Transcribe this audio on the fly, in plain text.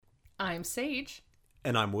I'm Sage.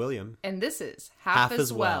 And I'm William. And this is Half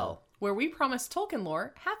as well, where we promise Tolkien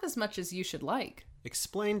lore half as much as you should like.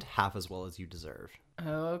 Explained half as well as you deserve.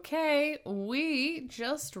 Okay, we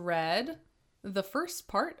just read the first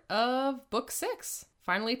part of Book 6.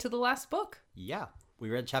 Finally to the last book. Yeah. We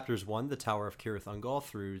read chapters 1, The Tower of Cirith Ungol,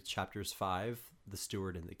 through chapters 5, The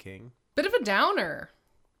Steward and the King. Bit of a downer.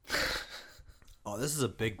 Oh, this is a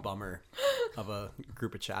big bummer of a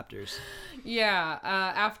group of chapters. Yeah,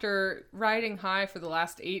 after riding high for the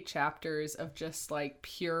last 8 chapters of just like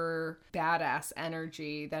pure badass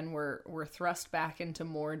energy, then we're thrust back into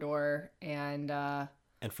Mordor and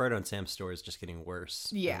Frodo and Sam's story is just getting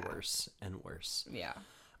worse and worse and worse. Yeah.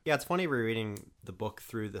 Yeah, it's funny rereading the book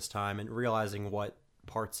through this time and realizing what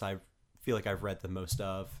parts I feel like I've read the most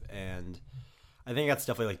of, and I think that's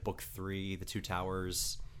definitely like book 3, The Two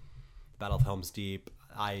Towers, Battle of Helm's Deep.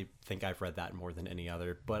 I think I've read that more than any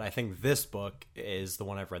other, but I think this book is the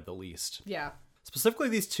one I've read the least. Yeah. Specifically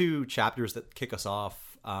these 2 chapters that kick us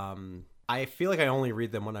off, I feel like I only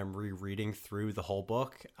read them when I'm rereading through the whole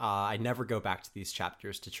book. I never go back to these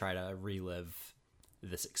chapters to try to relive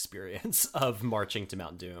this experience of marching to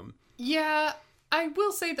Mount Doom. Yeah, I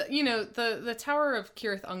will say that, you know, the Tower of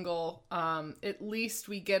Cirith Ungol, at least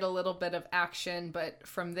we get a little bit of action, but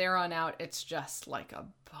from there on out, it's just like a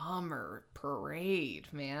bummer parade,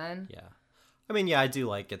 man. Yeah. I mean, yeah, I do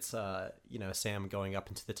like it's, Sam going up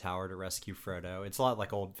into the tower to rescue Frodo. It's a lot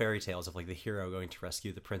like old fairy tales of like the hero going to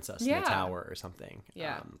rescue the princess in the tower or something.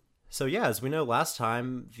 Yeah. So yeah, as we know, last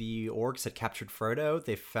time the orcs had captured Frodo.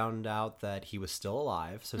 They found out that he was still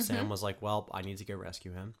alive. So Sam was like, well, I need to go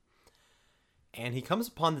rescue him. And he comes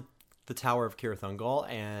upon the Tower of Cirith Ungol,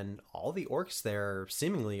 and all the orcs there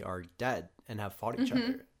seemingly are dead and have fought each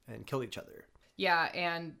other and killed each other. Yeah,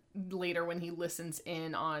 and later when he listens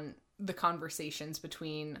in on the conversations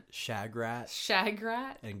between Shagrat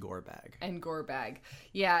and Gorbag.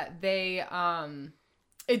 Yeah, they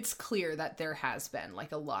it's clear that there has been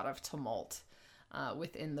like a lot of tumult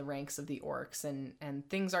within the ranks of the orcs, and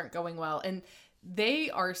things aren't going well, and they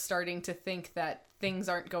are starting to think that things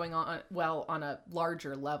aren't going on well on a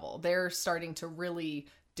larger level. They're starting to really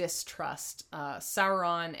distrust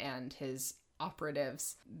Sauron and his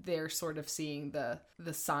operatives. They're sort of seeing the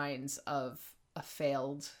signs of a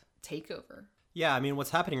failed takeover. Yeah, I mean,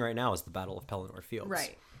 what's happening right now is the Battle of Pelennor Fields.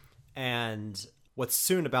 Right. And what's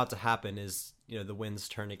soon about to happen is, the winds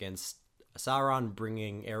turn against Sauron,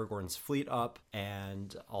 bringing Aragorn's fleet up,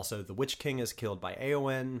 and also the Witch King is killed by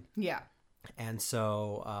Éowyn. Yeah. And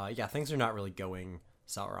so, things are not really going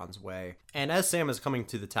Sauron's way. And as Sam is coming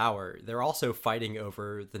to the tower, they're also fighting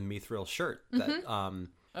over the mithril shirt that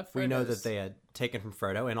we know that they had taken from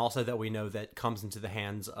Frodo, and also that we know that comes into the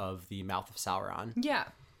hands of the Mouth of Sauron. Yeah.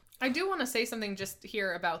 I do want to say something just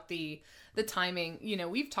here about the timing.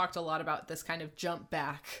 We've talked a lot about this kind of jump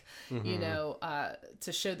back,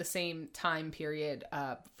 to show the same time period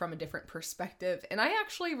from a different perspective. And I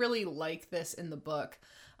actually really like this in the book.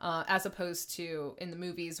 As opposed to in the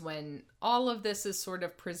movies when all of this is sort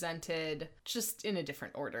of presented just in a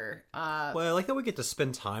different order. Well, I like that we get to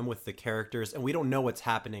spend time with the characters and we don't know what's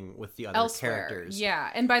happening with the other characters. Yeah,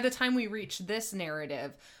 and by the time we reach this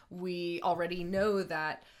narrative, we already know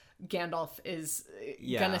that Gandalf is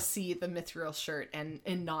gonna see the mithril shirt and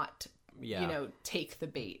not, take the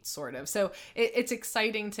bait, sort of. So it's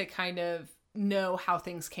exciting to kind of know how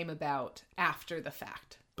things came about after the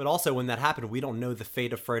fact. But also, when that happened, we don't know the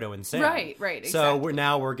fate of Frodo and Sam. Right, exactly. So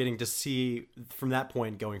we're getting to see, from that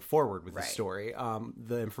point going forward with the story,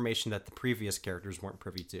 the information that the previous characters weren't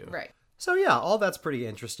privy to. Right. So yeah, all that's pretty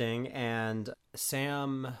interesting. And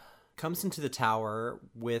Sam comes into the tower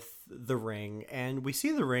with the ring, and we see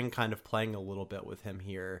the ring kind of playing a little bit with him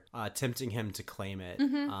here, tempting him to claim it.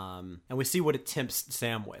 And we see what it tempts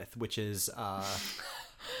Sam with, which is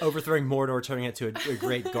overthrowing Mordor, turning it to a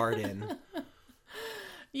great garden.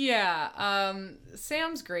 Yeah,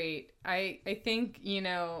 Sam's great. I think,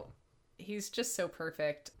 he's just so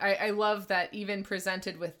perfect. I love that even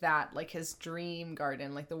presented with that, like his dream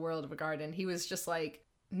garden, like the world of a garden, he was just like,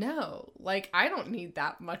 no, like, I don't need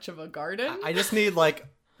that much of a garden. I just need, like,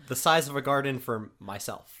 the size of a garden for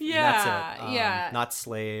myself. Yeah, and that's it. Not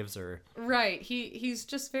slaves or... Right. He's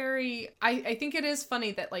just very... I think it is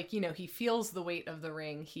funny that, like, he feels the weight of the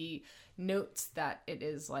ring. He notes that it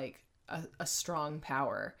is, like, a strong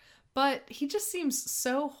power, but he just seems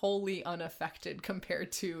so wholly unaffected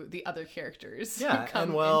compared to the other characters who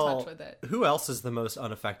come in touch with it. Who else is the most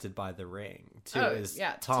unaffected by the ring is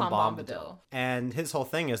Tom Bombadil. And his whole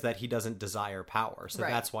thing is that he doesn't desire power, so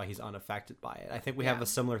that's why he's unaffected by it. I think we have a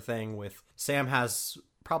similar thing with Sam. Has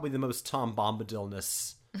probably the most Tom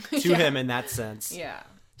Bombadil-ness to him in that sense. Yeah.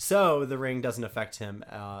 So the ring doesn't affect him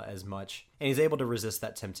as much. And he's able to resist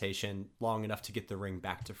that temptation long enough to get the ring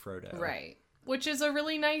back to Frodo. Right. Which is a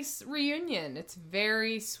really nice reunion. It's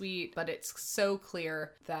very sweet, but it's so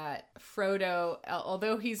clear that Frodo,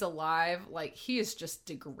 although he's alive, like, he is just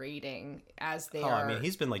degrading as they are. I mean,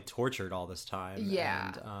 he's been, like, tortured all this time.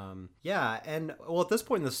 Yeah. And, and, well, at this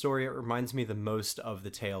point in the story, it reminds me the most of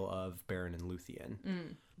the tale of Beren and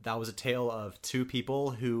Luthien. That was a tale of two people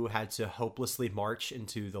who had to hopelessly march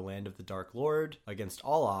into the land of the Dark Lord against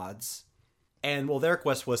all odds. And, well, their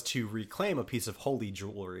quest was to reclaim a piece of holy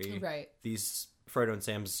jewelry. Right. Frodo and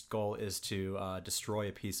Sam's goal is to destroy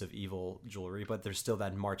a piece of evil jewelry, but there's still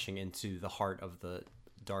that marching into the heart of the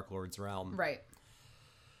Dark Lord's realm. Right.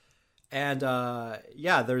 And,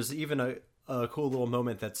 there's even a cool little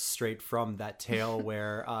moment that's straight from that tale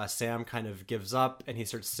where Sam kind of gives up and he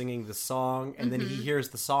starts singing the song, and then he hears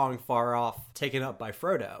the song far off taken up by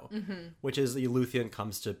Frodo, which is the Luthien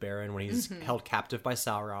comes to Beren when he's held captive by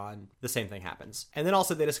Sauron. The same thing happens. And then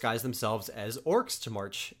also they disguise themselves as orcs to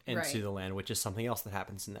march into the land, which is something else that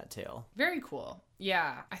happens in that tale. Very cool.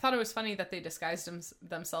 Yeah. I thought it was funny that they disguised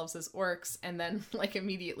themselves as orcs and then, like,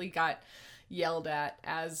 immediately got yelled at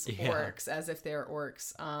as orcs, as if they're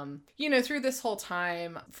orcs. Through this whole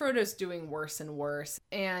time, Frodo's doing worse and worse,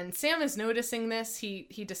 and Sam is noticing this.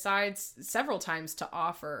 He decides several times to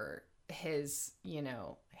offer his,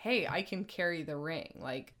 hey, I can carry the ring.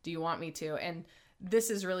 Like, do you want me to? And this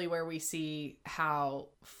is really where we see how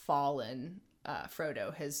fallen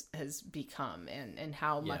Frodo has become, and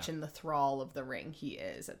how much in the thrall of the ring he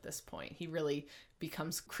is at this point. He really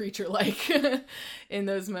becomes creature-like in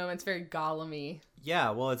those moments, very Gollum-y.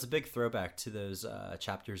 Yeah, well, it's a big throwback to those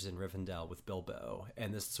chapters in Rivendell with Bilbo,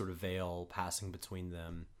 and this sort of veil passing between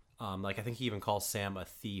them. I think he even calls Sam a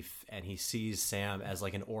thief, and he sees Sam as,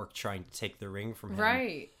 like, an orc trying to take the ring from him.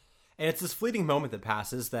 Right. And it's this fleeting moment that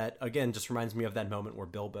passes that, again, just reminds me of that moment where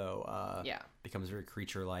Bilbo becomes very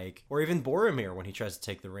creature-like. Or even Boromir when he tries to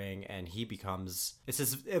take the ring and he becomes... It's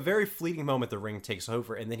this a very fleeting moment the ring takes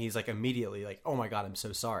over, and then he's, like, immediately like, oh my god, I'm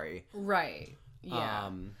so sorry. Right. Yeah.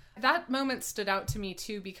 That moment stood out to me,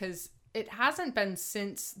 too, because it hasn't been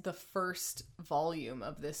since the first volume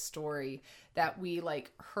of this story that we,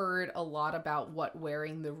 like, heard a lot about what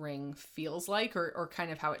wearing the ring feels like, or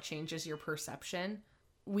kind of how it changes your perception.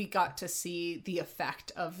 We got to see the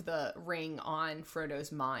effect of the ring on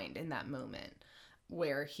Frodo's mind in that moment,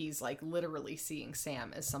 where he's, like, literally seeing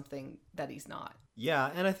Sam as something that he's not.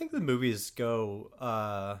 Yeah, and I think the movies go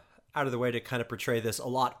out of the way to kind of portray this a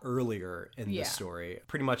lot earlier in the story.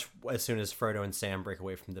 Pretty much as soon as Frodo and Sam break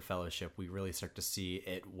away from the Fellowship, we really start to see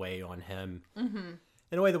it weigh on him.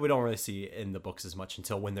 In a way that we don't really see in the books as much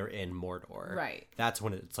until when they're in Mordor. Right. That's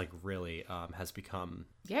when it's, like, really has become...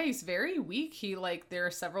 Yeah, he's very weak. He, like, there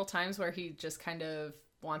are several times where he just kind of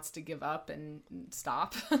wants to give up and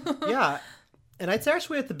stop. Yeah. And I'd say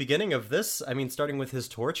actually at the beginning of this, I mean, starting with his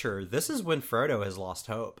torture, this is when Frodo has lost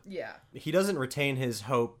hope. Yeah. He doesn't retain his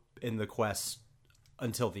hope in the quest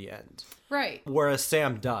until the end. Right. Whereas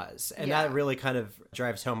Sam does. And that really kind of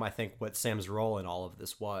drives home, I think, what Sam's role in all of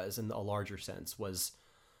this was, in a larger sense, was...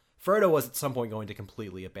 Frodo was at some point going to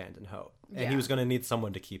completely abandon hope, and he was going to need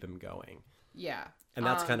someone to keep him going. Yeah. And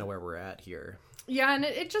that's kind of where we're at here. Yeah, and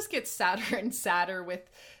it just gets sadder and sadder with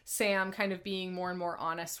Sam kind of being more and more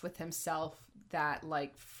honest with himself that,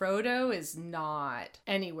 like, Frodo is not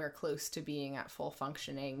anywhere close to being at full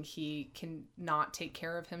functioning. He can not take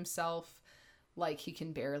care of himself. Like, he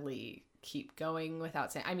can barely keep going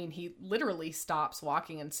without Sam. I mean, he literally stops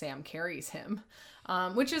walking and Sam carries him.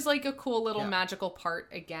 Which is, like, a cool little magical part,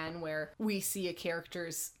 again, where we see a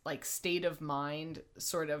character's, like, state of mind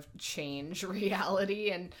sort of change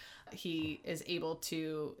reality, and he is able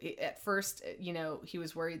to, at first, he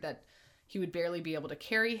was worried that he would barely be able to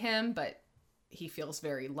carry him, but he feels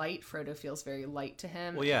very light. Frodo feels very light to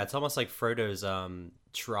him. Well, yeah, it's almost like Frodo's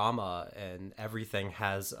trauma and everything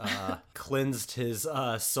has cleansed his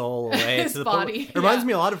soul away. His body. It reminds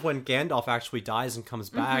me a lot of when Gandalf actually dies and comes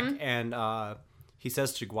back, and he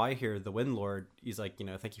says to Gwaihir, the Wind Lord, he's like,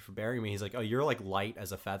 thank you for burying me. He's like, oh, you're, like, light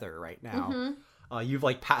as a feather right now. You've,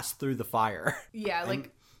 like, passed through the fire. Yeah,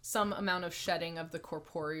 like some amount of shedding of the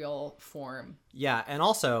corporeal form. Yeah, and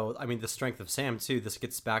also, I mean, the strength of Sam, too. This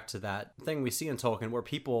gets back to that thing we see in Tolkien where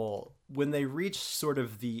people, when they reach sort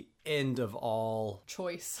of the end of all...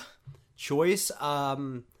 Choice,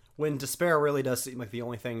 when despair really does seem like the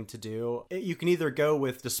only thing to do, you can either go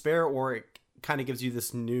with despair or it kind of gives you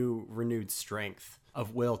this new renewed strength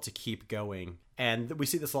of will to keep going. And we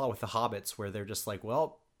see this a lot with the hobbits where they're just like,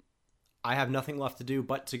 well, I have nothing left to do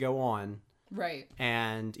but to go on. Right.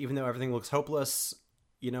 And even though everything looks hopeless,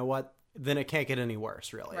 you know what? then it can't get any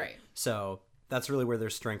worse, really. Right. So that's really where their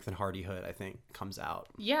strength and hardihood, I think, comes out.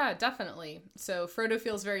 Yeah, definitely. So Frodo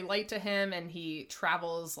feels very light to him, and he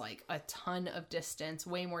travels like a ton of distance,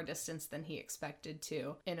 way more distance than he expected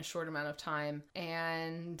to in a short amount of time.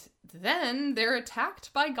 And then they're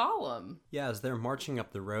attacked by Gollum. Yeah, as they're marching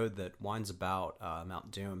up the road that winds about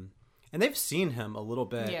Mount Doom. And they've seen him a little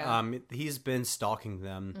bit. Yeah. He's been stalking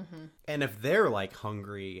them. Mm-hmm. And if they're like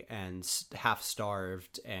hungry and half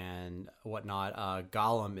starved and whatnot,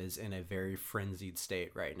 Gollum is in a very frenzied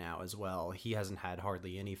state right now as well. He hasn't had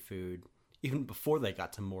hardly any food. Even before they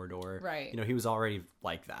got to Mordor. Right. You know, he was already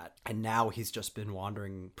like that. And now he's just been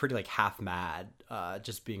wandering pretty like half mad,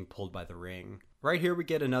 just being pulled by the ring. Right here we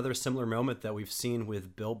get another similar moment that we've seen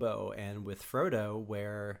with Bilbo and with Frodo,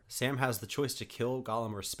 where Sam has the choice to kill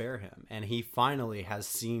Gollum or spare him. And he finally has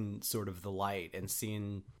seen sort of the light and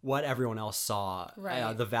seen what everyone else saw,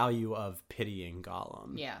 Right. The value of pitying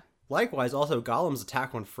Gollum. Yeah. Likewise, also, Gollum's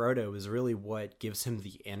attack on Frodo is really what gives him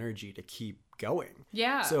the energy to keep going.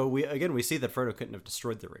 Yeah. So we see that Frodo couldn't have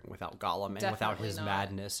destroyed the ring without Gollum and without Definitely his not.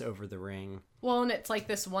 madness over the ring. Well, and it's like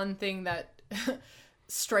this one thing that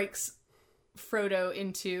strikes Frodo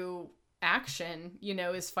into action, you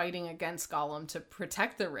know, is fighting against Gollum to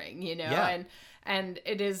protect the ring, you know? Yeah. And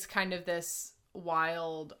it is kind of this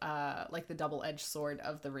wild, like the double-edged sword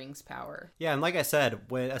of the ring's power. Yeah, and like I said,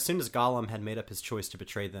 as soon as Gollum had made up his choice to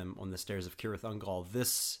betray them on the stairs of Cirith Ungol,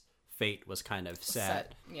 this fate was kind of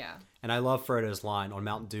set. Yeah. And I love Frodo's line, on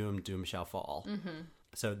Mount Doom, doom shall fall. Mm-hmm.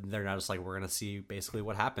 So they're now just like, we're going to see basically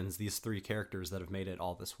what happens. These three characters that have made it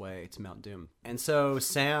all this way to Mount Doom. And so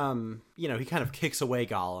Sam, you know, he kind of kicks away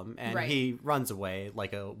Gollum and Right. he runs away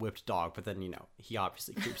like a whipped dog. But then, you know, he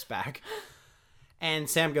obviously creeps back. And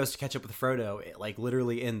Sam goes to catch up with Frodo, like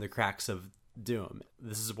literally in the cracks of Doom.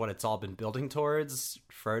 This is what it's all been building towards.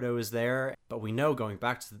 Frodo is there. But we know, going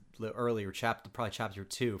back to the earlier chapter, probably chapter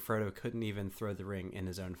 2, Frodo couldn't even throw the ring in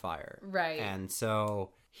his own fire. Right. And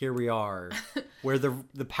so here we are, where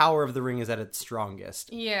the power of the ring is at its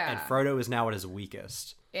strongest. Yeah. And Frodo is now at his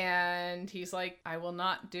weakest. And he's like, I will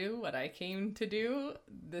not do what I came to do.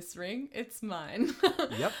 This ring, it's mine.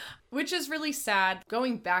 Yep. Which is really sad.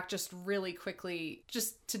 Going back just really quickly,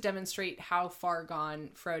 just to demonstrate how far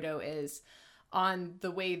gone Frodo is. On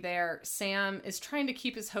the way there, Sam is trying to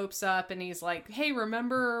keep his hopes up, and he's like, hey,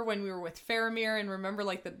 remember when we were with Faramir, and remember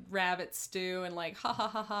like the rabbit stew, and like, ha ha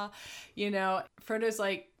ha ha, you know? Frodo's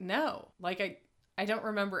like, no, like I don't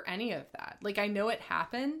remember any of that. Like, I know it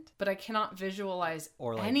happened, but I cannot visualize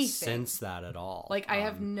Or like anything. sense that at all. Like, I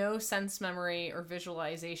have no sense memory or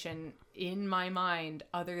visualization in my mind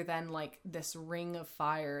other than like this ring of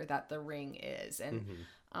fire that the ring is. And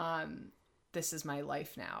this is my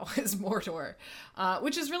life now, is Mordor,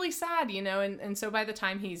 which is really sad, you know? And so by the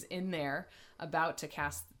time he's in there about to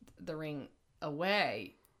cast the ring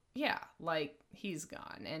away, yeah, like he's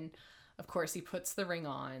gone. And of course he puts the ring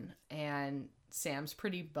on and Sam's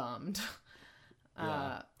pretty bummed.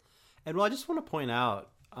 Yeah. And well, I just want to point out,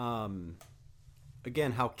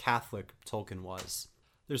 again, how Catholic Tolkien was.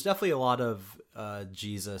 There's definitely a lot of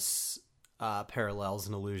Jesus parallels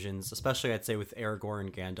and allusions, especially I'd say with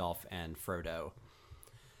Aragorn, Gandalf, and Frodo.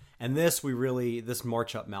 And this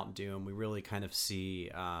march up Mount Doom, we really kind of see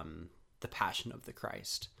the passion of the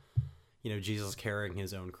Christ. You know, Jesus carrying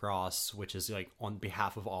his own cross, which is like on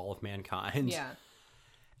behalf of all of mankind. Yeah.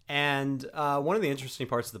 And one of the interesting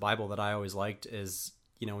parts of the Bible that I always liked is,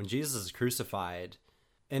 you know, when Jesus is crucified,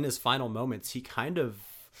 in his final moments, he kind of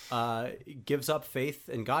gives up faith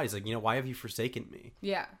in God. He's like, you know, why have you forsaken me?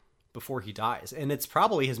 Yeah. Before he dies. And it's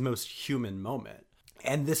probably his most human moment.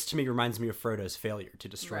 And this to me reminds me of Frodo's failure to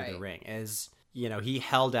destroy the ring. As, you know, he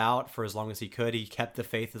held out for as long as he could. He kept the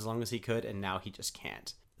faith as long as he could. And now he just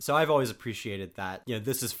can't. So I've always appreciated that, you know,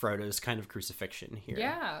 this is Frodo's kind of crucifixion here.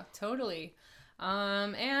 Yeah, totally.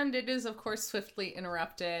 And it is, of course, swiftly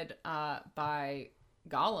interrupted by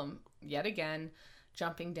Gollum, yet again,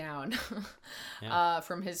 jumping down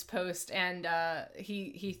from his post. And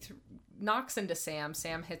he knocks into Sam.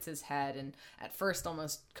 Sam hits his head and at first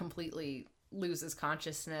almost completely loses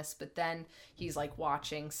consciousness, but then he's like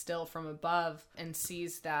watching still from above and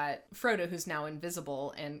sees that Frodo, who's now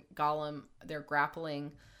invisible, and Gollum, they're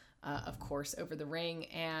grappling, of course, over the ring,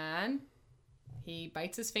 and he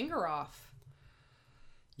bites his finger off.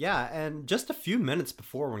 Yeah, and just a few minutes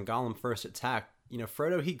before when Gollum first attacked, you know,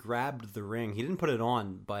 Frodo, he grabbed the ring. He didn't put it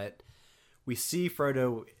on, but we see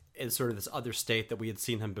Frodo in sort of this other state that we had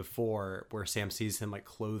seen him before, where Sam sees him like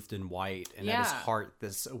clothed in white and at his heart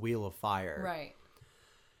this wheel of fire. Right.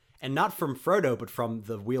 And not from Frodo, but from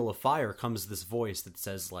the wheel of fire comes this voice that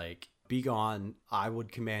says like, be gone, I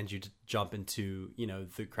would command you to jump into,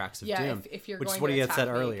 the cracks of doom. If you're which going is what to he had attack said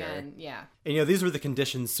me earlier. again, yeah. And, these were the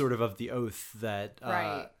conditions sort of the oath that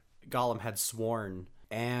Right. Gollum had sworn.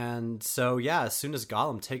 And so, yeah, as soon as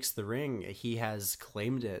Gollum takes the ring, he has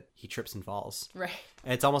claimed it. He trips and falls. Right.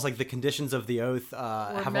 And it's almost like the conditions of the oath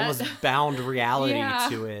have met. almost bound reality Yeah.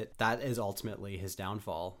 to it. That is ultimately his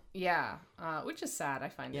downfall. Yeah, which is sad. I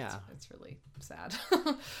find Yeah. it's really sad.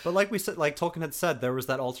 But like we said, like Tolkien had said, there was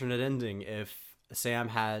that alternate ending. If Sam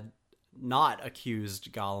had not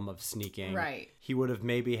accused Gollum of sneaking, Right. he would have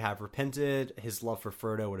maybe have repented. His love for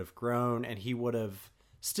Frodo would have grown, and he would have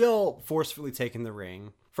still forcefully taken the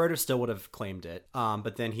ring. Frodo still would have claimed it,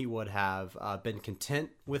 but then he would have been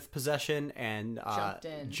content with possession and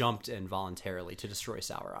jumped in voluntarily to destroy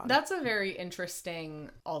Sauron. That's a very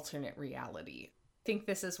interesting alternate reality. I think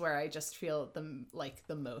this is where I just feel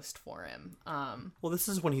the most for him. Well, this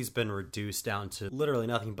is when he's been reduced down to literally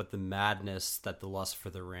nothing but the madness that the lust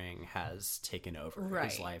for the ring has taken over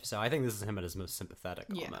his life. So I think this is him at his most sympathetic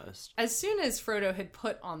almost. As soon as Frodo had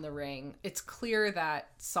put on the ring, it's clear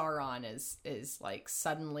that Sauron is like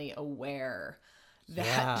suddenly aware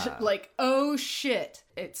that like, oh shit.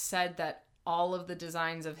 It said that all of the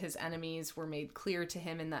designs of his enemies were made clear to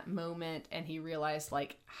him in that moment, and he realized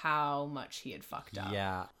like how much he had fucked up.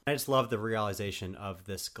 Yeah. I just love the realization of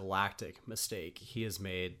this galactic mistake he has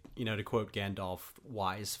made, to quote Gandalf,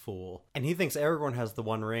 wise fool. And he thinks Aragorn has the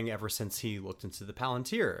One Ring ever since he looked into the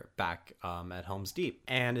Palantir back at Helm's Deep,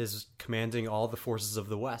 and is commanding all the forces of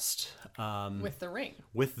the West. With the ring.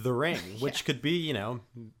 Which could be,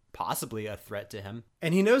 possibly a threat to him.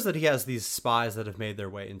 And he knows that he has these spies that have made their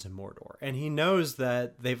way into Mordor. And he knows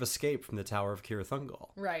that they've escaped from the Tower of Cirith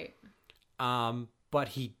Right. But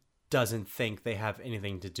he doesn't think they have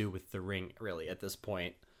anything to do with the ring, really, at this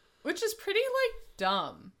point. Which is pretty, like,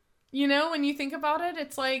 dumb. When you think about it,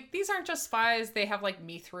 it's like, these aren't just spies. They have, like,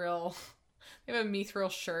 mithril. They have a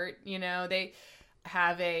mithril shirt, They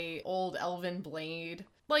have a old elven blade.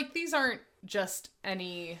 Like, these aren't just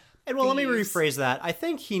any... And well, let me rephrase that. I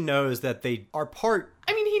think he knows that they are part...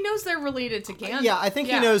 I mean, he knows they're related to Gandalf. Yeah, I think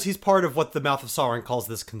he knows he's part of what the Mouth of Sauron calls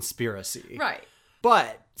this conspiracy. Right.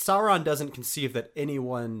 But Sauron doesn't conceive that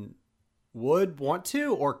anyone would want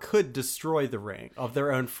to or could destroy the ring of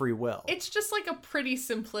their own free will. It's just like a pretty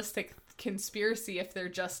simplistic conspiracy if they're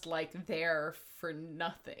just, like, there for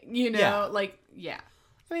nothing, Yeah. Like, yeah.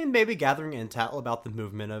 I mean, maybe gathering intel about the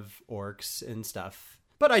movement of orcs and stuff.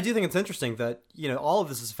 But I do think it's interesting that, all of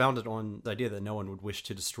this is founded on the idea that no one would wish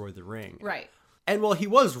to destroy the ring. Right. And well, he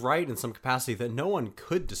was right in some capacity that no one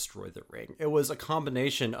could destroy the ring. It was a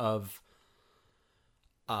combination of,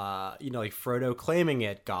 like Frodo claiming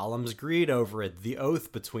it, Gollum's greed over it, the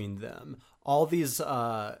oath between them, all these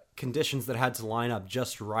conditions that had to line up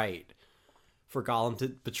just right for Gollum to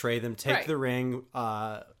betray them, take the ring,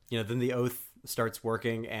 then the oath starts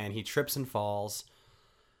working and he trips and falls.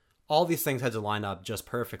 All these things had to line up just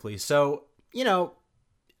perfectly. So,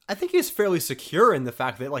 I think he's fairly secure in the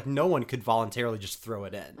fact that, like, no one could voluntarily just throw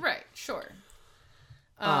it in. Right, sure.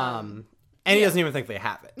 And he doesn't even think they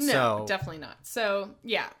have it. No, definitely not. So,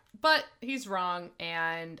 yeah. But he's wrong,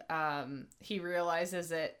 and he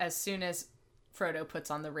realizes it as soon as Frodo puts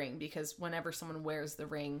on the ring, because whenever someone wears the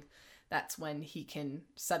ring, that's when he can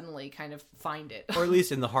suddenly kind of find it. Or at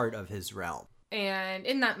least in the heart of his realm. And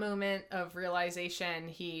in that moment of realization,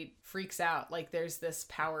 he freaks out. Like, there's this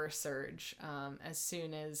power surge as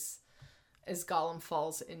soon as Gollum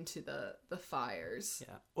falls into the fires.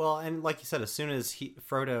 Yeah. Well, and like you said, as soon as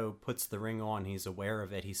Frodo puts the ring on, he's aware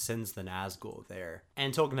of it. He sends the Nazgul there.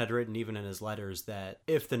 And Tolkien had written even in his letters that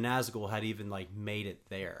if the Nazgul had even, like, made it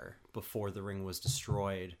there before the ring was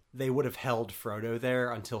destroyed, they would have held Frodo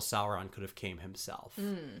there until Sauron could have came himself.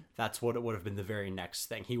 That's what it would have been the very next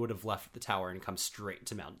thing. He would have left the tower and come straight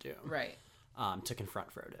to Mount Doom. Right. To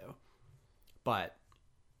confront Frodo. But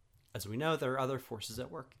as we know, there are other forces at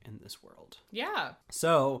work in this world. Yeah.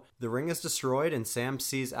 So the ring is destroyed and Sam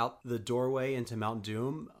sees out the doorway into Mount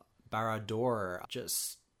Doom. Barad-dûr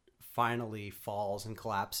just finally falls and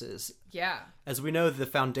collapses. Yeah. As we know, the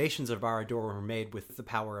foundations of Barad-dûr were made with the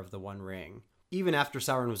power of the One Ring. Even after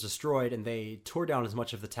Sauron was destroyed and they tore down as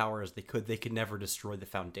much of the tower as they could never destroy the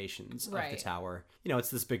foundations of the tower. It's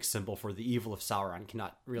this big symbol for the evil of Sauron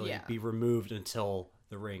cannot really be removed until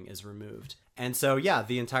the ring is removed. And so, yeah,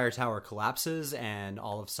 the entire tower collapses and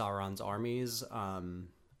all of Sauron's armies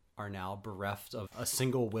are now bereft of a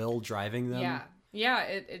single will driving them. Yeah. Yeah,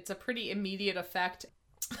 it's a pretty immediate effect.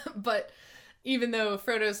 But even though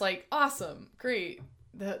Frodo's like, awesome, great,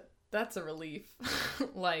 that's a relief.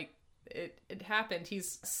 Like, it happened.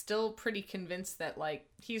 He's still pretty convinced that, like,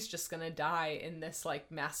 he's just gonna die in this,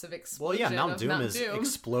 like, massive explosion. Well, yeah, Mount Doom is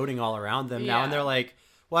exploding all around them now, and they're like,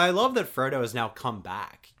 well, I love that Frodo has now come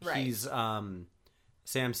back. Right. He's,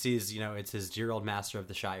 Sam sees, it's his dear old master of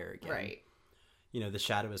the Shire again. Right. The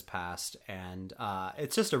shadow has passed, and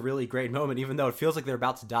it's just a really great moment, even though it feels like they're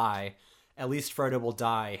about to die. At least Frodo will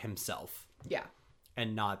die himself. Yeah.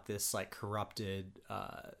 And not this, like, corrupted,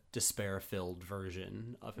 despair-filled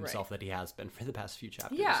version of himself that he has been for the past few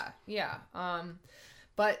chapters. Yeah.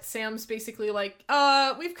 But Sam's basically like,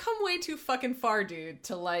 we've come way too fucking far, dude,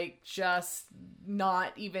 to, like, just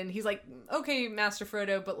not even... He's like, okay, Master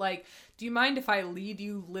Frodo, but, like, do you mind if I lead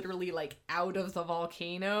you literally, like, out of the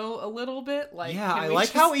volcano a little bit? Like, yeah, I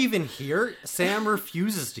like how even here, Sam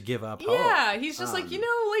refuses to give up hope. Yeah, he's just like,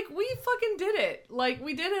 like, we fucking did it. Like,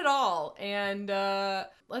 we did it all. And,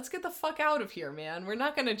 let's get the fuck out of here, man. We're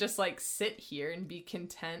not gonna just, like, sit here and be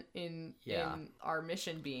content in our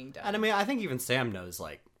mission being done. And I mean, I think even Sam knows,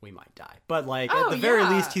 like, we might die. But, like, at the very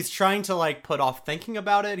least, he's trying to, like, put off thinking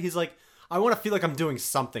about it. He's like, I want to feel like I'm doing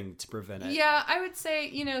something to prevent it. Yeah, I would say,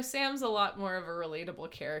 Sam's a lot more of a relatable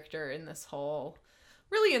character in this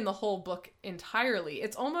really in the whole book entirely.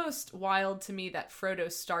 It's almost wild to me that Frodo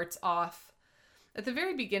starts off at the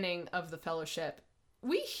very beginning of the Fellowship.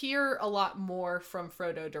 We hear a lot more from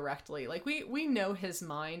Frodo directly. Like, we know his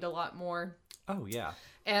mind a lot more. Oh, yeah.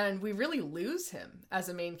 And we really lose him as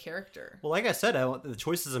a main character. Well, like I said, the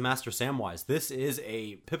choices of Master Samwise, this is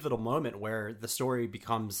a pivotal moment where the story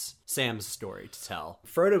becomes Sam's story to tell.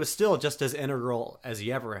 Frodo is still just as integral as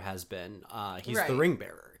he ever has been. He's the ring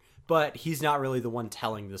bearer. But he's not really the one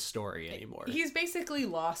telling the story anymore. He's basically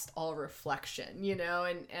lost all reflection,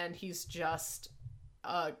 and he's just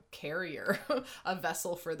a carrier, a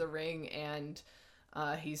vessel for the ring, and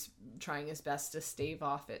he's trying his best to stave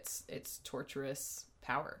off its torturous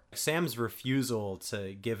power. Sam's refusal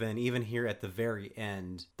to give in, even here at the very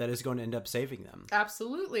end, that is going to end up saving them.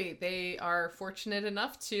 Absolutely. They are fortunate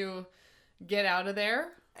enough to get out of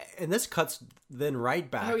there. And this cuts then right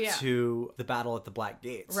back to the battle at the Black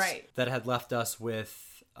Gates. Right. That had left us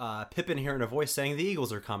with Pippin hearing a voice saying the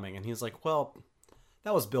Eagles are coming. And he's like, well,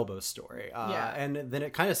 that was Bilbo's story. And then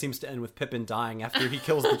it kind of seems to end with Pippin dying after he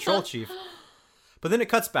kills the Troll Chief. But then it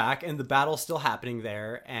cuts back, and the battle's still happening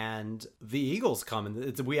there, and the Eagles come,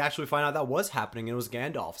 and we actually find out that was happening, and it was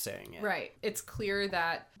Gandalf saying it. Right. It's clear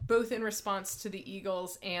that both in response to the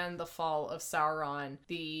Eagles and the fall of Sauron,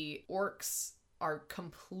 the orcs are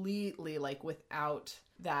completely, like, without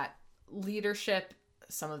that leadership.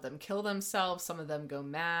 Some of them kill themselves, some of them go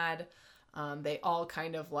mad. They all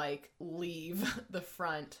kind of, like, leave the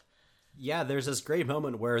front. Yeah, there's this great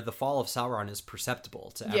moment where the fall of Sauron is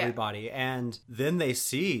perceptible to everybody. And then they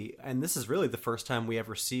see, and this is really the first time we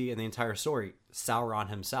ever see in the entire story, Sauron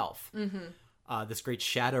himself. Mm-hmm. This great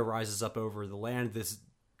shadow rises up over the land. This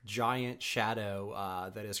giant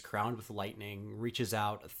shadow that is crowned with lightning reaches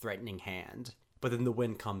out a threatening hand. But then the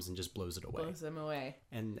wind comes and just blows it away. Blows them away.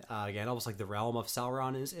 And again, almost like the realm of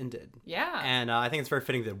Sauron is ended. Yeah. And I think it's very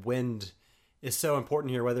fitting that wind is so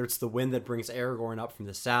important here, whether it's the wind that brings Aragorn up from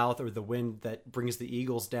the south or the wind that brings the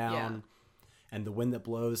Eagles down and the wind that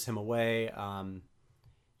blows him away.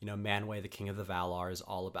 Manwë, the king of the Valar, is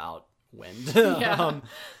all about wind.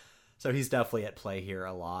 So he's definitely at play here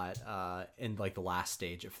a lot in, like, the last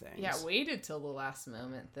stage of things. Yeah, waited till the last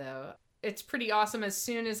moment, though. It's pretty awesome. As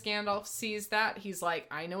soon as Gandalf sees that, he's like,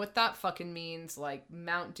 I know what that fucking means. Like,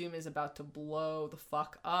 Mount Doom is about to blow the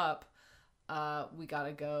fuck up. We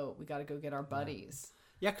gotta go get our buddies.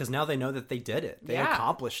 Yeah, because now they know that they did it. They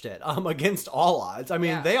accomplished it against all odds. I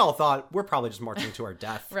mean, they all thought we're probably just marching to our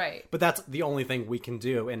death. Right. But that's the only thing we can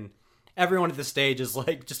do. And everyone at this stage is,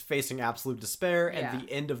 like, just facing absolute despair and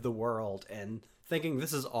the end of the world and thinking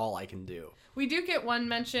this is all I can do. We do get one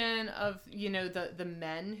mention of, the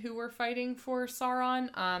men who were fighting for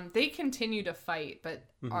Sauron. They continue to fight, but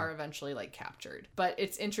are eventually, like, captured. But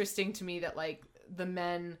it's interesting to me that, like, the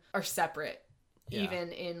men are separate,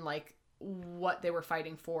 even in, like, what they were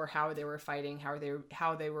fighting for, how they were fighting,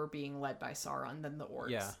 how they were being led by Sauron than the orcs.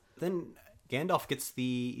 Yeah. Then Gandalf gets the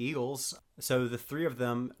Eagles. So the three of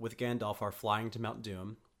them with Gandalf are flying to Mount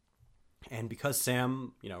Doom. And because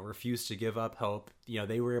Sam, refused to give up hope,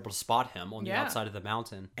 they were able to spot him on the outside of the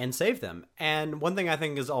mountain and save them. And one thing I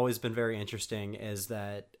think has always been very interesting is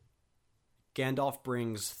that Gandalf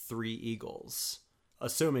brings 3 eagles.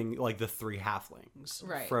 Assuming, like, the 3 halflings.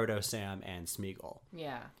 Right. Frodo, Sam, and Smeagol.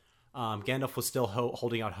 Yeah. Gandalf was still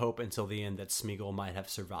holding out hope until the end that Smeagol might have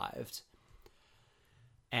survived.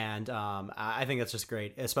 And I think that's just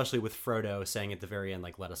great, especially with Frodo saying at the very end,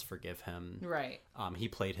 like, let us forgive him. Right. He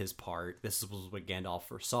played his part. This was what Gandalf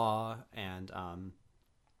foresaw. And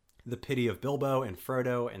the pity of Bilbo and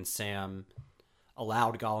Frodo and Sam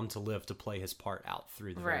allowed Gollum to live to play his part out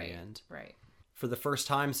through the very end. Right. For the first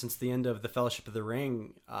time since the end of the Fellowship of the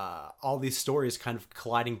Ring, all these stories kind of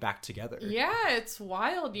colliding back together. Yeah, it's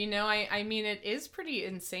wild. I mean, it is pretty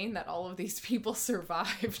insane that all of these people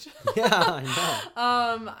survived. Yeah, I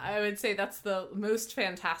know. I would say that's the most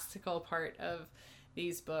fantastical part of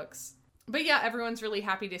these books. But yeah, everyone's really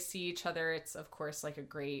happy to see each other. It's, of course, like a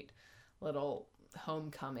great little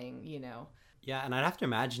homecoming, Yeah, and I'd have to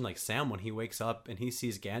imagine, like, Sam, when he wakes up and he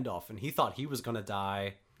sees Gandalf and he thought he was going to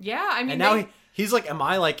die. Yeah, I mean, and now he's like, am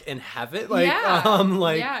I like in heaven? Like,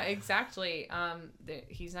 yeah, exactly.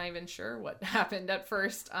 He's not even sure what happened at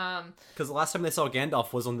first. Because the last time they saw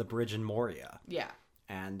Gandalf was on the bridge in Moria. Yeah.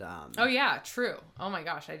 And oh yeah, true. Oh my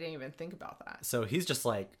gosh, I didn't even think about that. So he's just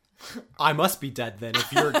like, I must be dead then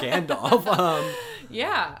if you're Gandalf.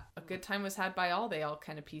 Yeah, a good time was had by all. They all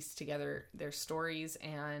kind of pieced together their stories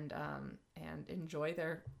and enjoy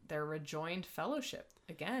their rejoined fellowship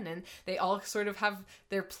again, and they all sort of have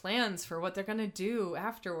their plans for what they're gonna do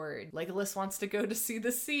afterward. Legolas wants to go to see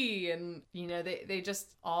the sea, and they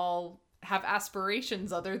just all have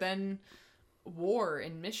aspirations other than war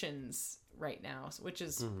and missions right now, which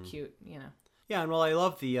is cute. Yeah, and I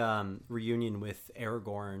love the reunion with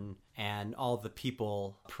Aragorn and all the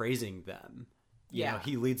people praising them. You know,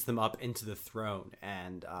 he leads them up into the throne,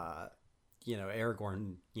 and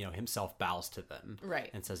Aragorn, himself bows to them. Right.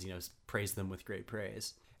 And says, praise them with great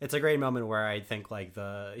praise. It's a great moment where I think, like,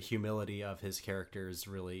 the humility of his characters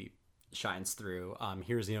really shines through.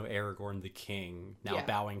 Here's, Aragorn the king now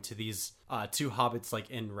bowing to these two hobbits, like,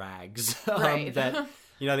 in rags. Right. That,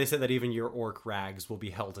 they say that even your orc rags will be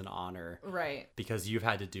held in honor. Right. Because you've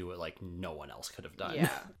had to do what, like, no one else could have done. Yeah.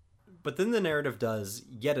 But then the narrative does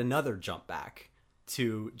yet another jump back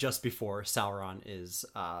to just before Sauron is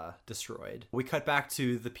destroyed. We cut back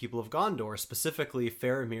to the people of Gondor, specifically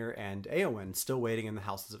Faramir and Éowyn, still waiting in the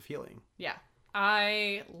Houses of Healing. Yeah.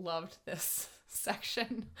 I loved this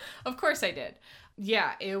section. Of course I did.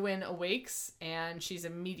 Yeah, Éowyn awakes, and she's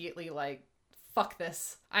immediately like, fuck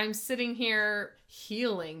this. I'm sitting here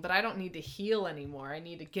healing, but I don't need to heal anymore. I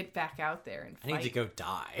need to get back out there and fight. I need to go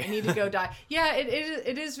die. I need to go die. Yeah,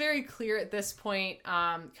 it is very clear at this point,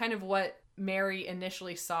 kind of what Mary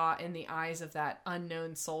initially saw in the eyes of that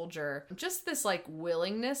unknown soldier. Just this like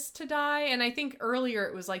willingness to die. And I think earlier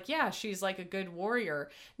it was like, yeah, she's like a good warrior.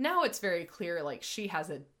 Now it's very clear like she has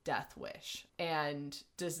a death wish and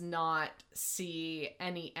does not see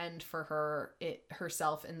any end for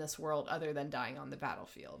herself in this world other than dying on the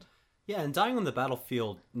battlefield. Yeah, and dying on the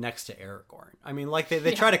battlefield next to Aragorn. I mean, like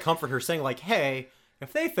they try to comfort her saying like, hey,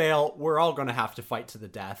 if they fail, we're all going to have to fight to the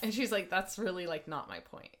death. And she's like, that's really like not my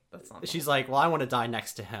point. That's not. She's like, well, I want to die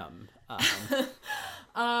next to him.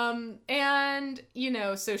 And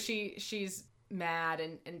so she's mad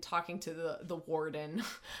and talking to the warden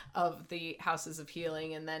of the Houses of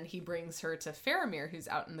Healing, and then he brings her to Faramir, who's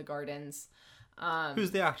out in the gardens.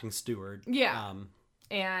 Who's the acting steward. Yeah.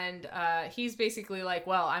 And he's basically like,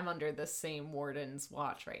 well, I'm under the same warden's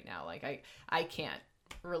watch right now. Like I can't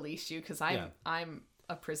release you because I'm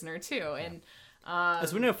a prisoner too. And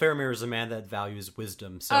as we know, Faramir is a man that values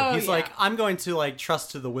wisdom, so he's like, I'm going to like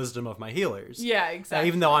trust to the wisdom of my healers. Yeah, exactly.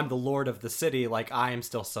 Even though I'm the lord of the city, like I am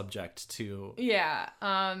still subject to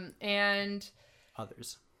and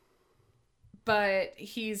others. But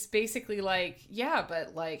he's basically like, yeah,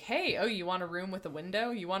 but like, hey, oh, you want a room with a window?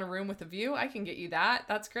 You want a room with a view? I can get you that.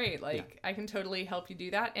 That's great. Like, I can totally help you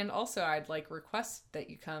do that. And also, I'd like request that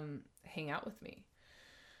you come hang out with me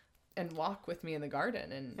and walk with me in the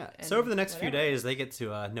garden. And so over the next few days, they get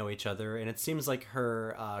to know each other, and it seems like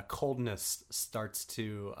her coldness starts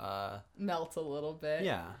to melt a little bit.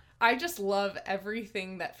 Yeah. I just love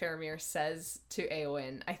everything that Faramir says to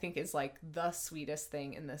Éowyn. I think is like the sweetest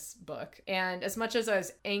thing in this book. And as much as I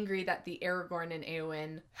was angry that the Aragorn and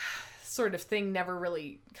Éowyn sort of thing never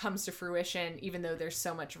really comes to fruition, even though there's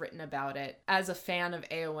so much written about it, as a fan of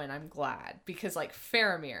Éowyn, I'm glad, because like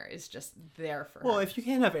Faramir is just there for her. Well, if you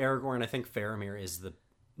can't have Aragorn, I think Faramir is the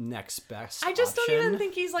next best I just option. don't even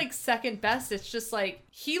think he's like second best. It's just like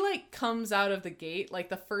he like comes out of the gate, like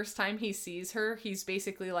the first time he sees her, he's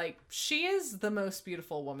basically like, she is the most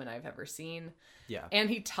beautiful woman I've ever seen. Yeah. And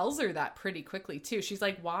he tells her that pretty quickly too. She's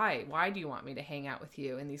like, why do you want me to hang out with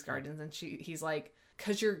you in these gardens? And he's like,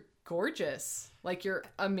 because you're gorgeous. Like, you're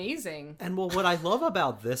amazing. And well, what I love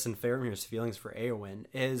about this and Faramir's feelings for Éowyn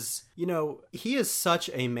is, he is such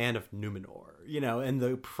a man of Numenor, in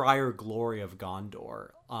the prior glory of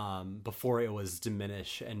Gondor, before it was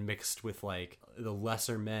diminished and mixed with like the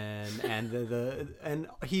lesser men and and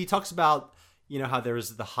he talks about, how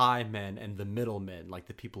there's the high men and the middle men, like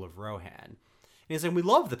the people of Rohan. And he's saying, we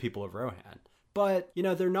love the people of Rohan, but,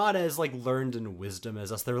 they're not as like learned in wisdom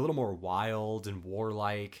as us. They're a little more wild and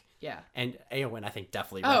warlike. Yeah. And Éowyn, I think,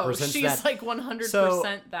 definitely represents that. Oh, she's like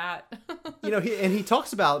 100% that. He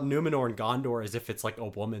talks about Numenor and Gondor as if it's like a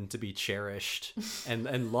woman to be cherished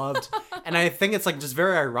and loved. And I think it's like just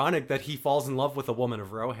very ironic that he falls in love with a woman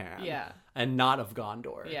of Rohan. Yeah. And not of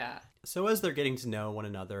Gondor. Yeah. So as they're getting to know one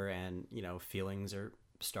another and, feelings are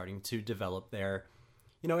starting to develop there,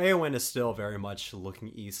 Éowyn is still very much looking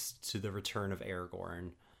east to the return of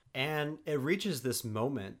Aragorn. And it reaches this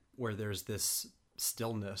moment where there's this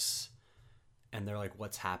stillness and they're like,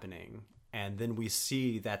 what's happening? And then we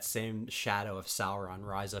see that same shadow of Sauron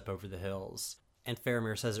rise up over the hills. And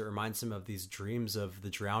Faramir says it reminds him of these dreams of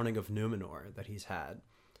the drowning of Numenor that he's had,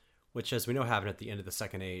 which, as we know, happened at the end of the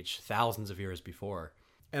Second Age, thousands of years before.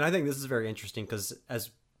 And I think this is very interesting because,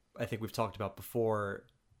 as I think we've talked about before,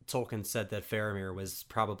 Tolkien said that Faramir was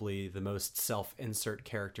probably the most self-insert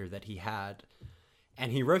character that he had.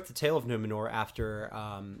 And he wrote the Tale of Numenor after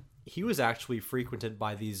he was actually frequented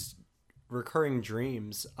by these recurring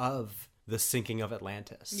dreams of the sinking of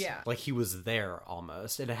Atlantis. Yeah. Like he was there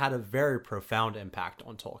almost. And it had a very profound impact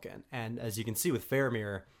on Tolkien. And as you can see with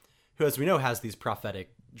Faramir, who, as we know, has these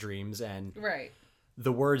prophetic dreams, and right.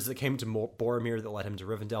 The words that came to Boromir that led him to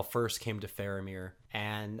Rivendell first came to Faramir.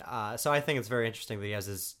 And so I think it's very interesting that he has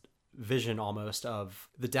this vision almost of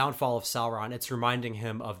the downfall of Sauron. It's reminding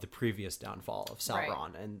him of the previous downfall of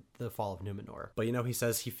Sauron and the fall of Numenor. But he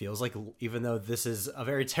says he feels like, even though this is a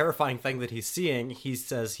very terrifying thing that he's seeing, he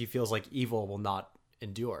says he feels like evil will not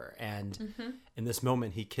endure. And in this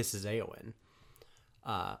moment, he kisses Éowyn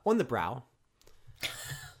on the brow.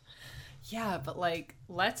 Yeah, but like,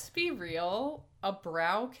 let's be real, a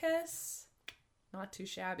brow kiss, not too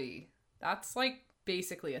shabby. That's like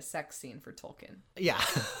basically a sex scene for Tolkien. Yeah.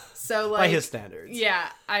 So like, by his standards. Yeah,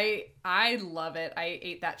 I love it. I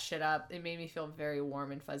ate that shit up. It made me feel very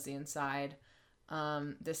warm and fuzzy inside.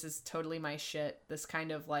 This is totally my shit. This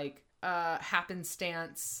kind of like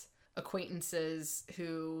happenstance acquaintances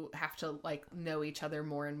who have to like know each other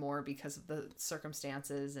more and more because of the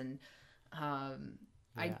circumstances, and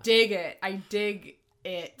I dig it. I dig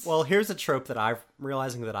it. Well, here's a trope that I'm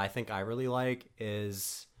realizing that I think I really like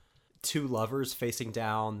is two lovers facing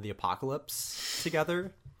down the apocalypse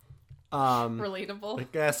together. Relatable.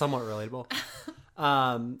 Yeah, somewhat relatable.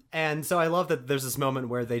 And so I love that there's this moment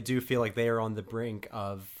where they do feel like they are on the brink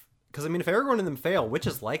of, because I mean, if Aragorn and them fail, which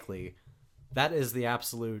is likely, that is the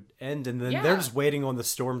absolute end, and then they're just waiting on the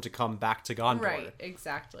storm to come back to Gondor. Right,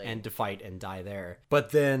 exactly. And to fight and die there. But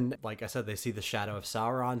then, like I said, they see the shadow of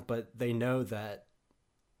Sauron, but they know that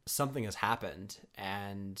something has happened,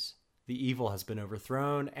 and the evil has been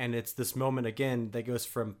overthrown, and it's this moment, again, that goes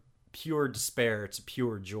from pure despair to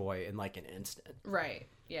pure joy in like an instant. Right,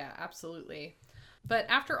 yeah, absolutely. But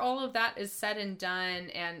after all of that is said and done,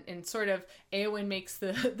 and sort of Éowyn makes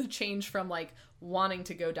the change from like wanting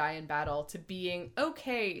to go die in battle to being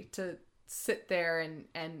okay to sit there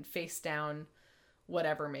and face down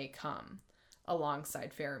whatever may come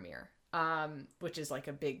alongside Faramir, which is like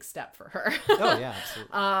a big step for her. Oh yeah,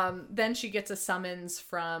 absolutely. Then she gets a summons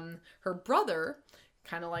from her brother,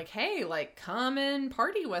 kind of like, hey, like, come and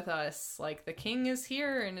party with us. Like, the king is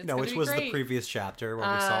here and it's gonna be great. Which was the previous chapter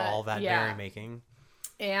where we saw all that merrymaking.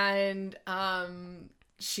 And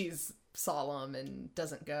she's solemn and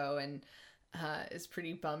doesn't go and is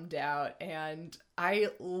pretty bummed out. And I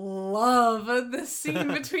love the scene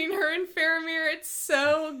between her and Faramir. It's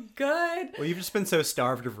so good. Well, you've just been so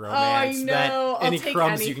starved of romance that any I'll take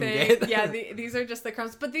crumbs anything. you can get. Yeah, these are just the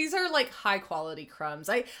crumbs. But these are like high quality crumbs.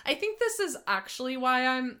 I think this is actually why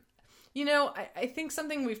I'm, I think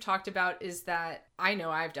something we've talked about is that, I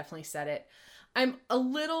know I've definitely said it, I'm a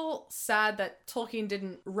little sad that Tolkien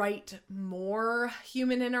didn't write more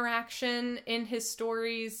human interaction in his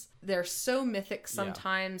stories. They're so mythic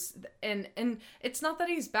sometimes. Yeah. And it's not that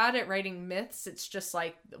he's bad at writing myths. It's just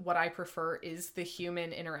like what I prefer is the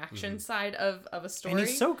human interaction side of a story. And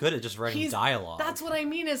he's so good at just writing dialogue. That's what I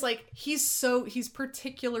mean is like, he's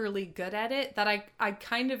particularly good at it that I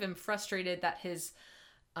kind of am frustrated that his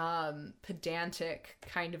pedantic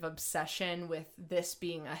kind of obsession with this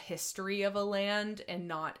being a history of a land and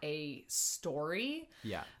not a story.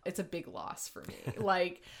 Yeah. It's a big loss for me.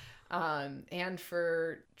 Like, and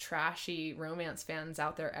for trashy romance fans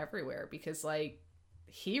out there everywhere, because like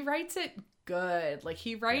he writes it good. Like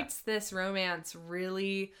he writes this romance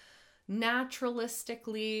really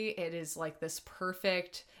naturalistically. It is like this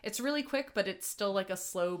perfect, it's really quick, but it's still like a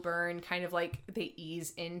slow burn, kind of like they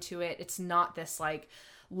ease into it. It's not this like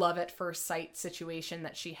love at first sight situation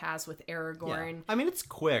that she has with Aragorn. Yeah. I mean, it's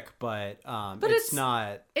quick, but it's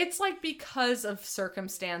not. It's like because of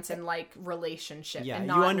circumstance and like relationship. Yeah, and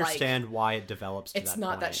you understand like, why it develops. It's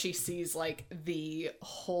not that she sees like the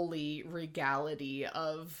holy regality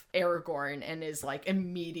of Aragorn and is like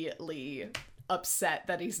immediately upset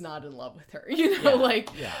that he's not in love with her. You know,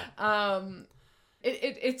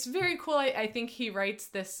 it's very cool. I think he writes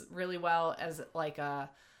this really well as like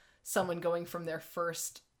someone going from their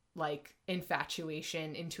first like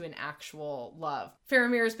infatuation into an actual love.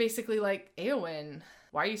 Faramir is basically like, Éowyn,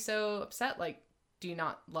 why are you so upset? Like, do you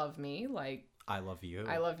not love me? Like, I love you.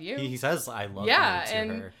 I love you. He says I love you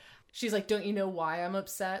to her. She's like, don't you know why I'm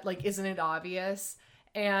upset? Like, isn't it obvious?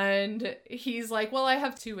 And he's like, well, I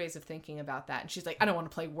have two ways of thinking about that. And she's like, I don't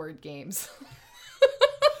want to play word games.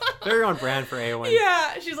 Very on brand for Éowyn.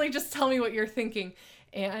 Yeah. She's like, just tell me what you're thinking.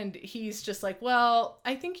 And he's just like, well,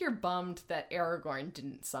 I think you're bummed that Aragorn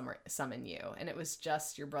didn't summon you. And it was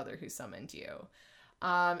just your brother who summoned you.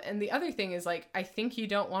 And the other thing is like, I think you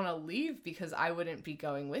don't want to leave because I wouldn't be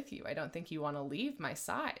going with you. I don't think you want to leave my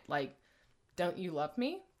side. Like, don't you love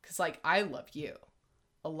me? Because like, I love you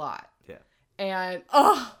a lot. Yeah. And,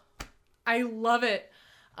 I love it.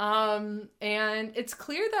 And it's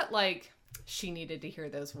clear that like, she needed to hear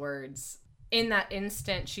those words. In that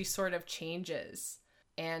instant, she sort of changes.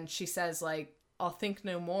 And she says, like, I'll think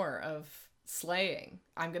no more of slaying.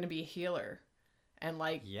 I'm going to be a healer. And,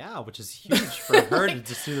 like... Yeah, which is huge for her to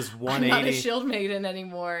just do this 180. I'm not a shield maiden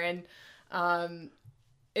anymore. And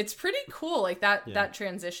it's pretty cool, like, that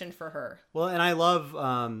transition for her. Well, and I love,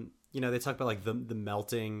 they talk about, like, the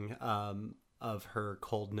melting of her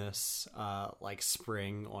coldness, like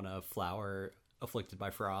spring on a flower afflicted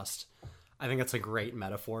by frost. I think that's a great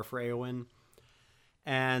metaphor for Éowyn.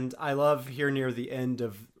 And I love here near the end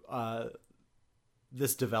of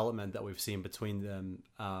this development that we've seen between them.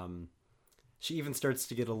 She even starts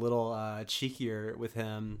to get a little cheekier with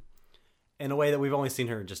him in a way that we've only seen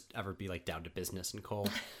her just ever be like down to business and cold.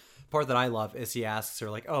 Part that I love is he asks her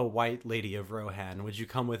like, "Oh, White Lady of Rohan, would you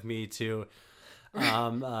come with me to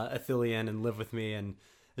Ithilien and live with me?" And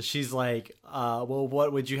she's like, well,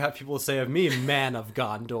 what would you have people say of me, man of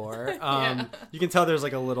Gondor? You can tell there's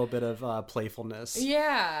like a little bit of playfulness.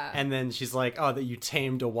 Yeah. And then she's like, oh, that you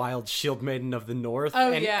tamed a wild shield maiden of the north.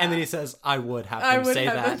 Oh, and then he says, I would have him say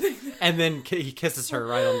that. And then he kisses her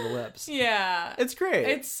right on the lips. Yeah. It's great.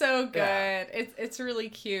 It's so good. Yeah. It's really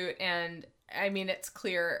cute. And I mean, it's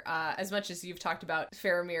clear, as much as you've talked about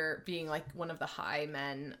Faramir being like one of the high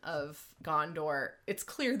men of Gondor, it's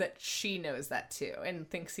clear that she knows that too and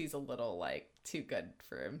thinks he's a little like too good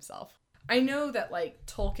for himself. I know that like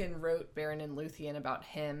Tolkien wrote Beren and Luthien about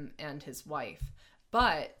him and his wife,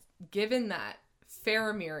 but given that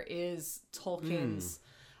Faramir is Tolkien's,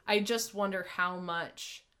 I just wonder how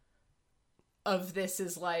much of this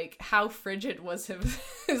is like, how frigid was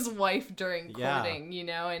his wife during courting, you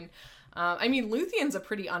know? And I mean, Luthien's a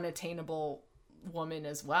pretty unattainable woman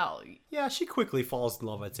as well. Yeah, she quickly falls in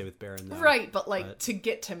love, I'd say, with Beren, though. Right, but like to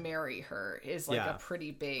get to marry her is like a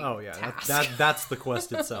pretty big task. That's the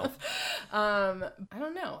quest itself. I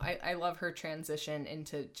don't know. I love her transition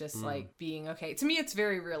into just like being okay. To me, it's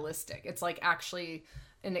very realistic. It's like actually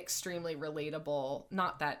an extremely relatable,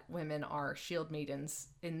 not that women are shield maidens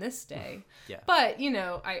in this day, but you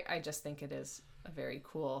know, I just think it is a very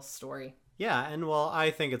cool story. Yeah, and well, I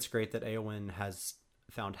think it's great that Éowyn has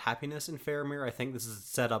found happiness in Faramir. I think this is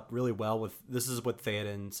set up really well with, this is what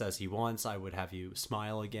Theoden says he wants. I would have you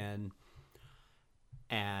smile again.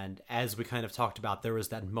 And as we kind of talked about, there was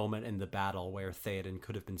that moment in the battle where Theoden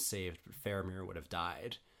could have been saved, but Faramir would have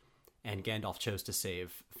died. And Gandalf chose to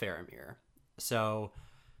save Faramir. So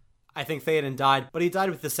I think Theoden died, but he died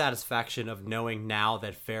with the satisfaction of knowing now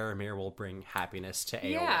that Faramir will bring happiness to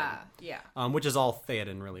Éowyn. Yeah. Which is all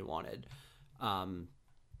Theoden really wanted.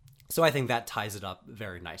 So I think that ties it up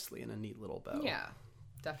very nicely in a neat little bow. Yeah,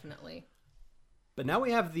 definitely. But now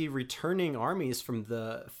we have the returning armies from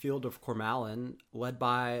the field of Cormallen, led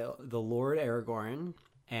by the Lord Aragorn,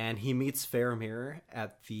 and he meets Faramir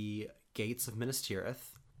at the gates of Minas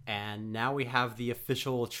Tirith. And now we have the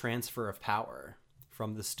official transfer of power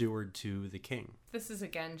from the steward to the king. This is,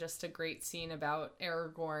 again, just a great scene about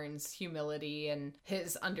Aragorn's humility and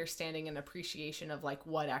his understanding and appreciation of, like,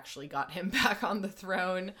 what actually got him back on the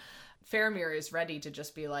throne. Faramir is ready to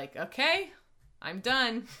just be like, okay, I'm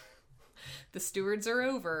done. the stewards are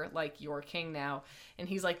over, like, you're king now. And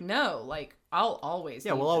he's like, no, like, I'll always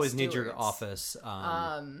Yeah, need we'll the always need your stewards. office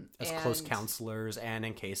as close counselors and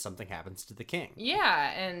in case something happens to the king.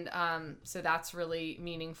 Yeah, and so that's really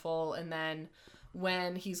meaningful. And then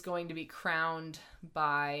when he's going to be crowned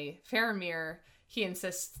by Faramir, he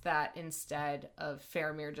insists that instead of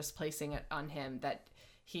Faramir just placing it on him, that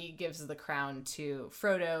he gives the crown to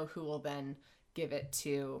Frodo, who will then give it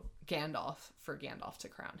to Gandalf for Gandalf to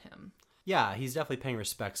crown him. Yeah, he's definitely paying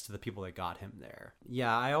respects to the people that got him there.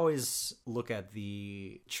 Yeah, I always look at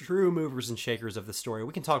the true movers and shakers of the story.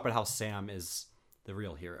 We can talk about how Sam is the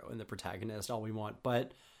real hero and the protagonist all we want,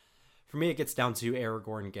 but for me it gets down to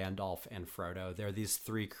Aragorn, Gandalf, and Frodo. They're these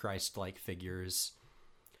three Christ-like figures.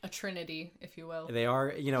 A trinity, if you will. They are,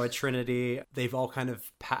 a trinity. They've all kind of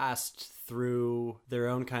passed through their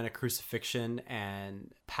own kind of crucifixion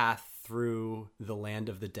and path through the land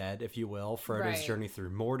of the dead, if you will. Frodo's journey through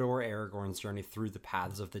Mordor, Aragorn's journey through the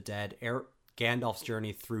paths of the dead, Gandalf's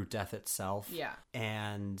journey through death itself. Yeah.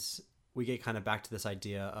 And we get kind of back to this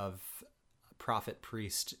idea of prophet,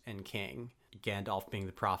 priest, and king. Gandalf being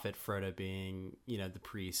the prophet, Frodo being, the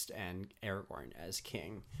priest, and Aragorn as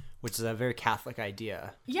king, which is a very Catholic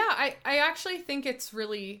idea. Yeah, I actually think it's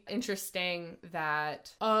really interesting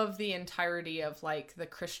that of the entirety of, like, the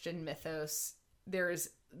Christian mythos, there's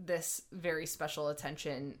this very special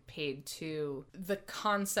attention paid to the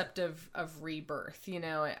concept of rebirth.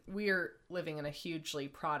 We're living in a hugely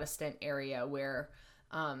Protestant area where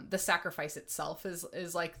the sacrifice itself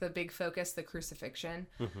is like the big focus, the crucifixion.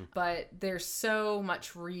 Mm-hmm. But there's so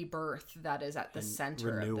much rebirth that is at the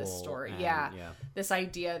center of this story. Yeah. This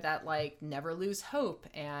idea that, like, never lose hope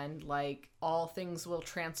and, like, all things will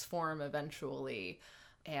transform eventually.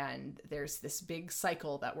 And there's this big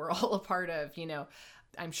cycle that we're all a part of.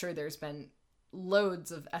 I'm sure there's been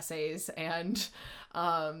loads of essays and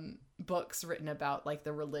books written about, like,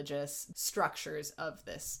 the religious structures of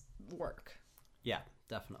this work. Yeah,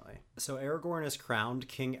 definitely. So Aragorn is crowned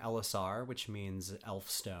King Elisar, which means Elf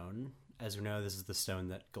Stone. As we know, this is the stone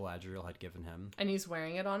that Galadriel had given him. And he's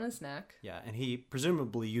wearing it on his neck. Yeah, and he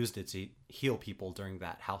presumably used it to heal people during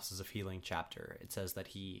that Houses of Healing chapter. It says that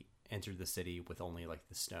he entered the city with only, like,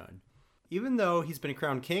 the stone. Even though he's been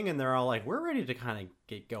crowned king and they're all like, we're ready to kind of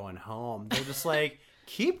get going home, they're just like,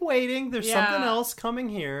 keep waiting. There's something else coming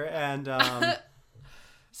here. And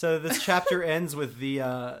so this chapter ends with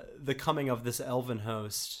the coming of this elven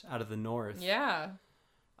host out of the north. Yeah.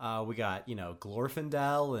 We got,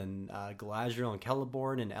 Glorfindel and Galadriel and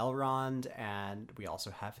Celeborn and Elrond. And we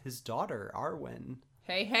also have his daughter, Arwen.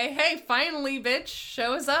 Hey, finally, bitch,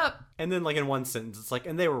 show us up. And then, like, in one sentence, it's like,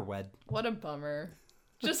 and they were wed. What a bummer.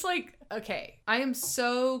 Just like, okay, I am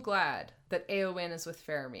so glad that Éowyn is with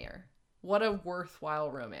Faramir. What a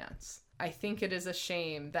worthwhile romance. I think it is a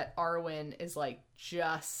shame that Arwen is, like,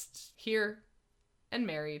 just here and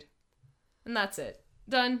married. And that's it.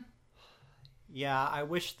 Done. Yeah, I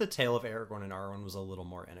wish the tale of Aragorn and Arwen was a little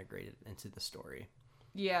more integrated into the story.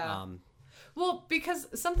 Yeah. Well, because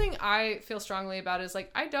something I feel strongly about is,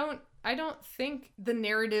 like, I don't think the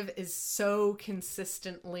narrative is so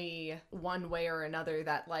consistently one way or another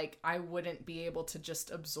that, like, I wouldn't be able to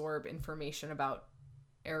just absorb information about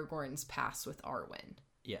Aragorn's past with Arwen.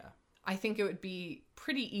 Yeah. I think it would be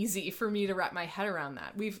pretty easy for me to wrap my head around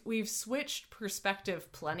that. We've switched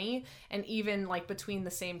perspective plenty, and even, like, between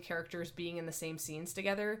the same characters being in the same scenes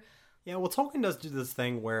together. Yeah, well, Tolkien does do this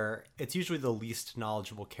thing where it's usually the least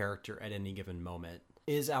knowledgeable character at any given moment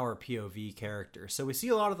is our POV character. So we see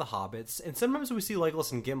a lot of the hobbits, and sometimes we see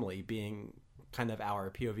Legolas and Gimli being kind of our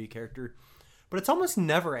POV character, but it's almost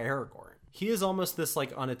never Aragorn. He is almost this,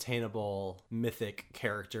 like, unattainable mythic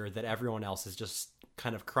character that everyone else is just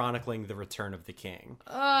kind of chronicling the return of the king.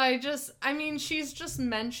 She's just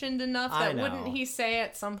mentioned enough that wouldn't he say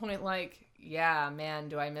at some point, like, yeah, man,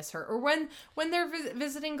 do I miss her? Or when they're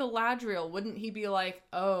visiting Galadriel, wouldn't he be like,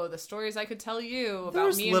 oh, the stories I could tell you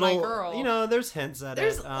about me and my girl? There's hints at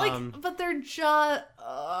it. But they're just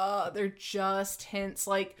hints.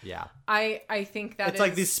 Like, yeah, I think that it's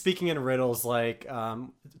like these speaking in riddles. Like, to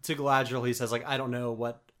Galadriel, he says, like, I don't know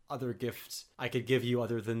what other gift I could give you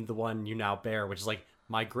other than the one you now bear, which is like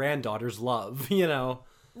my granddaughter's love.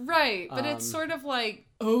 Right, but it's sort of like,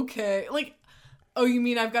 okay, like, oh, you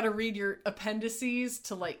mean I've got to read your appendices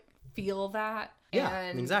to, like, feel that? Yeah,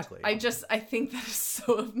 and exactly. I think that is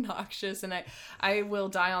so obnoxious, and I will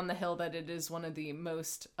die on the hill that it is one of the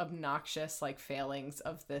most obnoxious, like, failings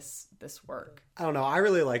of this work. I don't know. I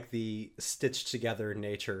really like the stitched together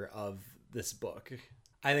nature of this book.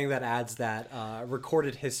 I think that adds that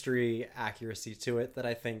recorded history accuracy to it that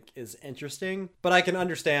I think is interesting. But I can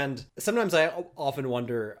understand, sometimes I often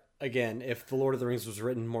wonder again, if The Lord of the Rings was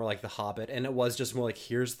written more like The Hobbit, and it was just more like,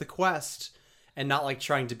 here's the quest, and not like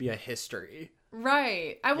trying to be a history.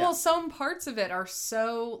 Right. Well, some parts of it are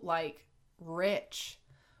so, like, rich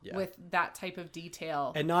with that type of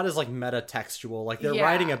detail. And not as, like, meta-textual. Like, they're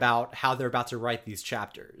writing about how they're about to write these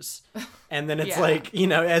chapters. And then it's like, you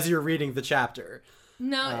know, as you're reading the chapter.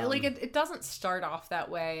 No, like, it doesn't start off that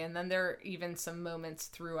way. And then there are even some moments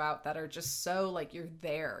throughout that are just so, like, you're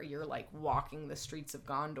there. You're, like, walking the streets of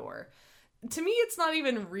Gondor. To me, it's not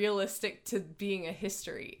even realistic to being a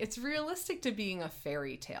history. It's realistic to being a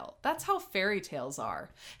fairy tale. That's how fairy tales are.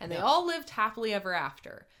 And they all lived happily ever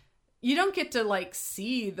after. You don't get to, like,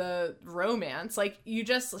 see the romance. Like, you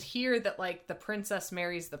just hear that, like, the princess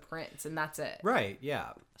marries the prince, and that's it. Right,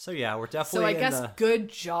 yeah. So, yeah, we're definitely good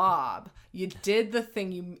job. You did the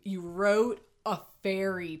thing. You wrote a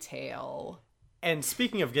fairy tale. And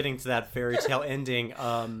speaking of getting to that fairy tale ending,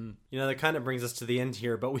 you know, that kind of brings us to the end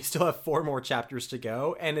here, but we still have 4 more chapters to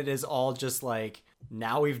go, and it is all just like,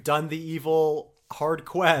 now we've done the evil hard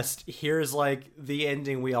quest. Here's, like, the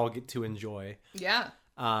ending we all get to enjoy. Yeah.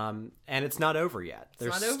 And it's not over yet.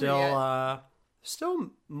 There's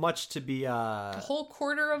still much to be a whole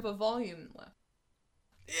quarter of a volume left.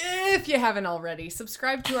 If you haven't already,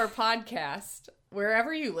 subscribe to our podcast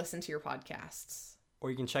wherever you listen to your podcasts.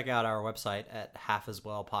 Or you can check out our website at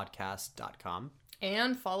halfaswellpodcast.com.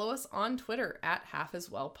 And follow us on Twitter at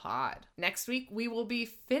halfaswellpod. Next week, we will be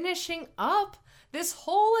finishing up this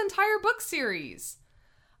whole entire book series.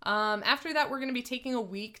 After that, we're going to be taking a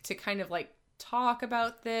week to kind of, like, talk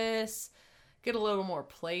about this, get a little more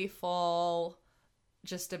playful,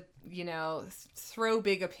 just to, you know, throw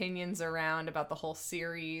big opinions around about the whole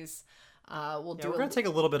series. We're going to take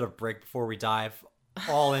a little bit of break before we dive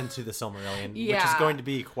all into the Silmarillion, which is going to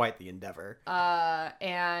be quite the endeavor.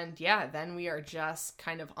 And then we are just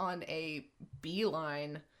kind of on a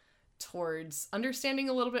beeline towards understanding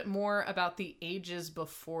a little bit more about the ages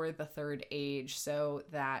before the Third Age, so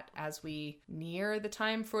that as we near the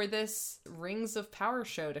time for this Rings of Power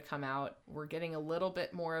show to come out, we're getting a little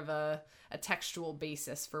bit more of a textual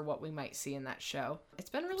basis for what we might see in that show. It's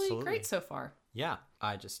been really great so far. Yeah,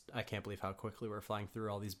 I can't believe how quickly we're flying through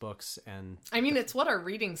all these books. And I mean, it's what our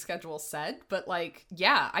reading schedule said, but, like,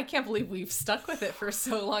 yeah, I can't believe we've stuck with it for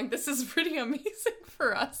so long. This is pretty amazing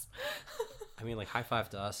for us. I mean, like, high five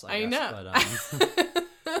to us, I guess.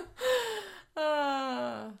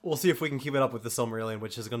 But, we'll see if we can keep it up with the Silmarillion,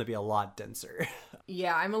 which is going to be a lot denser.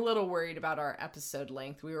 Yeah, I'm a little worried about our episode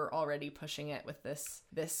length. We were already pushing it with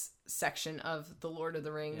this section of The Lord of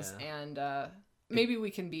the Rings, and maybe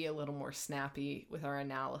we can be a little more snappy with our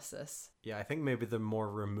analysis. Yeah, I think maybe the more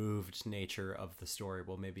removed nature of the story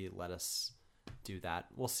will maybe let us do that.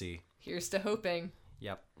 We'll see. Here's to hoping.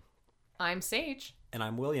 Yep. I'm Sage. And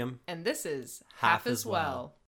I'm William. And this is Half as Well.